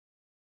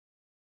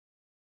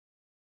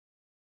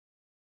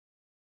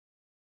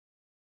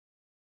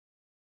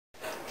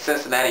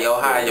Cincinnati,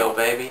 Ohio,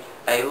 baby.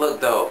 Hey, look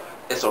though,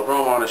 it's a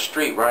room on the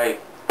street, right?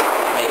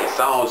 Making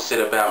songs shit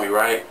about me,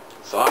 right?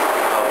 So I'm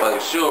gonna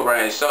motherfucking shoot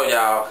around and show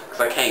y'all,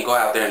 cause I can't go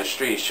out there in the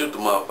street and shoot the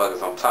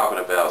motherfuckers I'm talking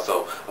about.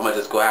 So I'm gonna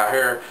just go out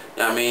here,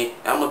 you know what I mean?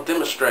 And I'm gonna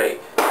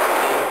demonstrate.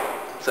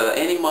 To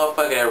any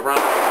motherfucker that runs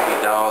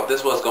me, dog,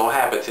 this what's gonna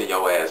happen to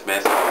your ass,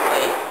 man. So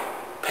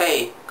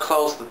pay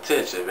close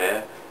attention,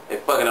 man. They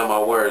fucking up my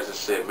words and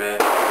shit, man.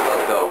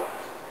 Look though,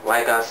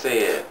 like I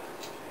said,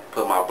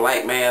 put my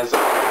blank mans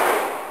on.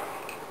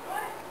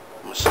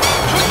 I'm gonna show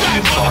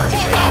you party,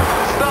 man.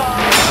 Stop!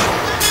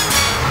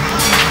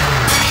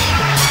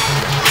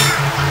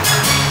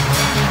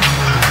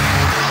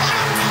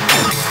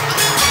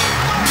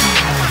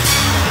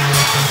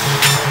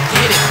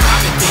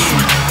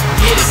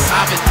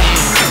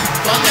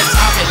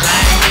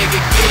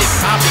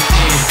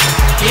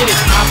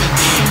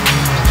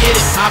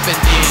 Poppin'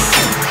 then,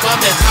 fuck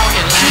that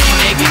talking lame,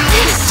 nigga,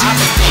 get it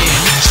poppin' then.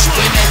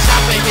 When that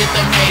chopper hit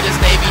them haters,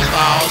 they be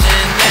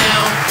fallin'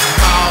 down,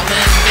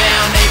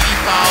 they be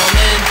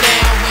fallin'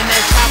 down. When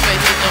that chopper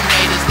hit them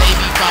haters, they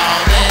be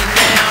fallin'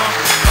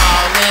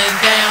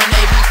 down,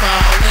 they be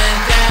fallin'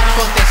 down.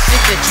 Fuck that shit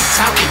that you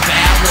talking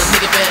about, little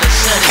nigga better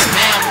shut his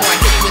mouth, boy.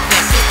 Hit him with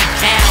that 50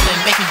 cal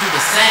and make him do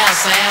the sound.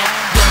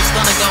 Young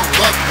stunner gon'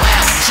 buck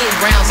wild, shoot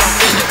rounds off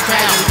in the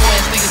crowd.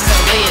 Boys niggas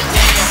better lay it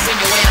down, bring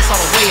your ass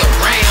all the way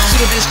around.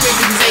 Shoot a bitch straight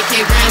with these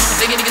AK rounds.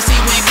 Nigga see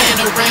we ain't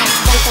playing around.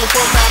 4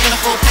 in a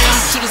 4 pound.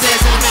 Shoot his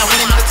ass in the mouth when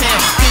I'm out of town.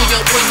 Kill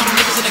your boys on the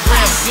niggas in the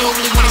ground. You don't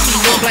really wanna see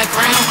no black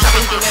brown. Chop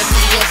hit your ass to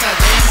the upside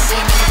down. Boy,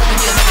 man, I'm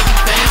here like a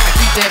big bang. I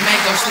keep that man,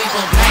 go sleep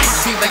on black.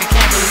 Sleep like a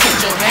cat, really hit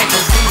your head. Go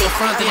through the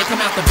front, then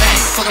come out the back.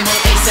 Fuck him up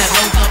ASAP,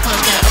 no gun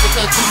punch down.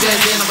 Uppercut, 2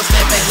 guys in, I'ma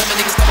snap back. Let my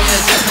niggas stop on your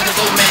just niggas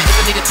go mad. If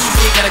a nigga too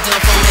big, got a gun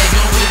for that.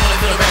 You don't really wanna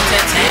feel around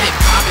that. Hit it,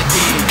 pop it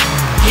then.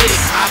 Get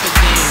it, pop it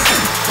then.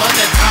 Fuck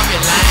that talking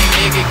lame,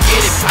 nigga.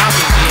 Get it, pop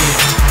it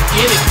then.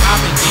 Get it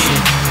poppin'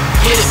 then,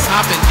 get it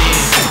poppin' then.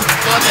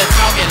 Fuck that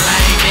talking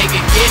lame, nigga,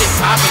 get it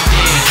poppin'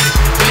 then.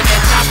 When that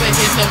chopper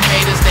hit them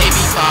haters, they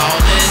be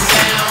fallin'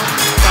 down,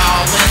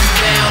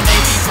 they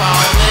be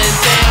fallin'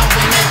 down.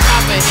 When that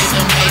chopper hit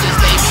them haters,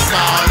 they be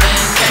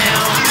fallin'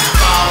 down,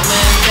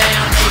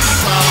 they be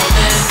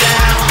fallin'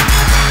 down.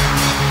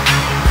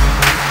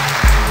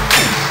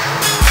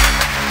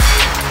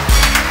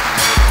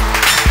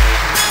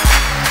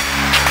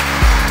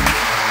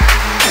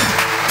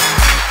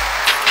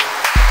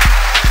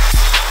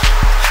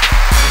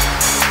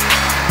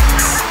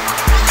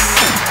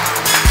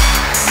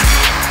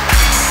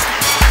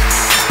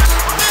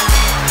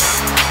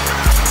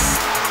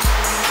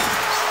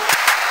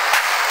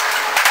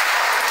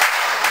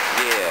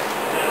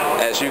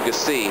 As you can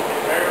see,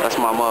 that's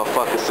my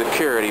motherfucking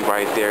security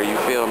right there, you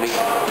feel me?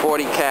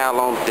 40 cal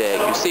on deck.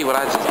 You see what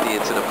I just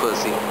did to the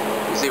pussy?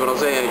 You see what I'm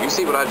saying? You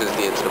see what I just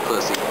did to the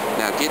pussy?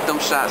 Now get them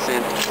shots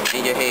in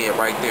your head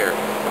right there.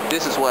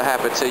 This is what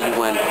happened to you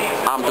when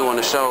I'm doing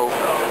the show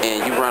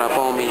and you run up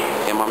on me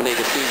and my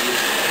nigga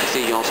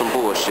see you on some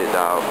bullshit,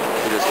 dog.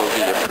 You just gonna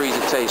get a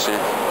presentation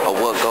of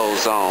what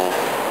goes on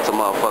to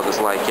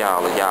motherfuckers like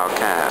y'all or y'all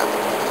kind.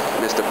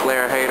 Mr.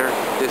 Player Hater,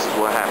 this is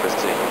what happens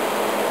to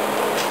you.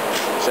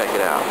 Check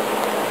it out.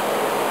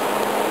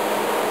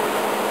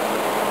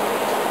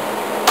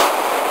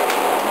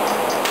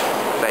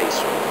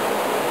 Face.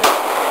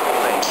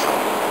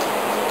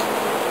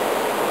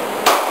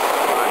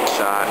 Line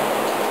shot.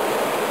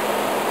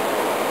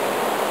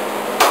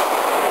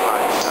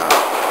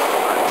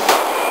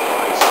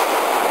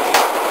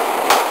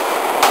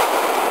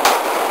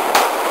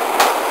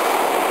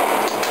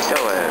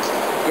 Your ass.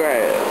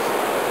 Grab.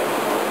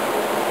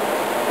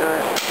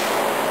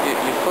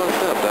 You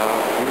fucked up, dog.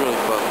 You really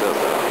fucked up,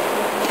 dog.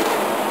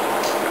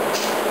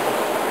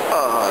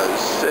 Oh,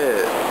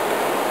 shit.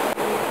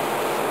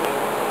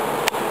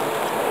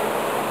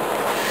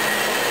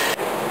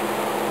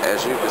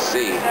 As you can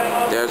see,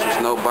 there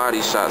was no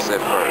body shots at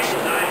first.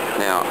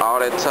 Now, all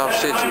that tough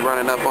shit you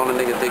running up on a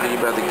nigga thinking you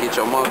about to get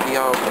your monkey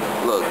off,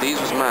 look, these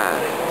was mine.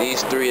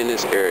 These 3 in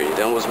this area,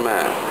 them was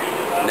mine.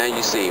 Now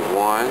you see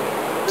 1,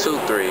 2,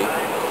 3,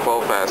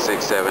 4, 5,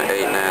 6, 7,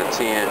 8, 9,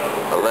 10,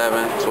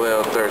 11,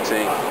 12,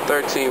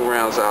 13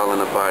 rounds all in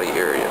the body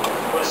area.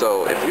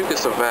 So if you can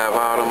survive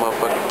all the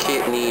motherfucking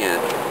kidney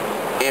and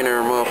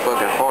inner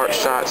motherfucking heart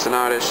shots and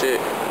all that shit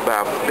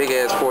by a big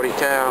ass 40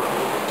 cal,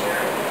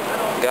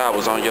 God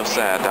was on your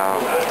side,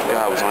 dog.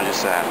 God was on your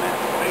side, man.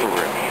 For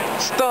real.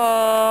 Stun!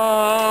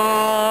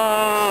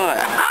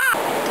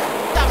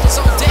 Choppers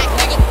on deck,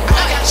 nigga.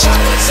 I got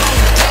choppers on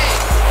deck.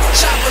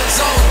 Choppers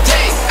on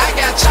deck. I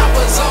got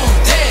choppers on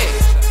deck.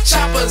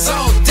 Choppers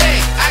on deck.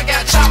 I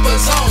got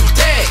choppers on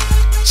deck.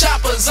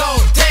 Choppers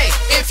on deck.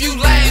 If you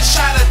lames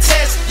try to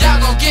test,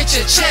 y'all gon' get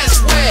your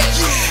chest wet.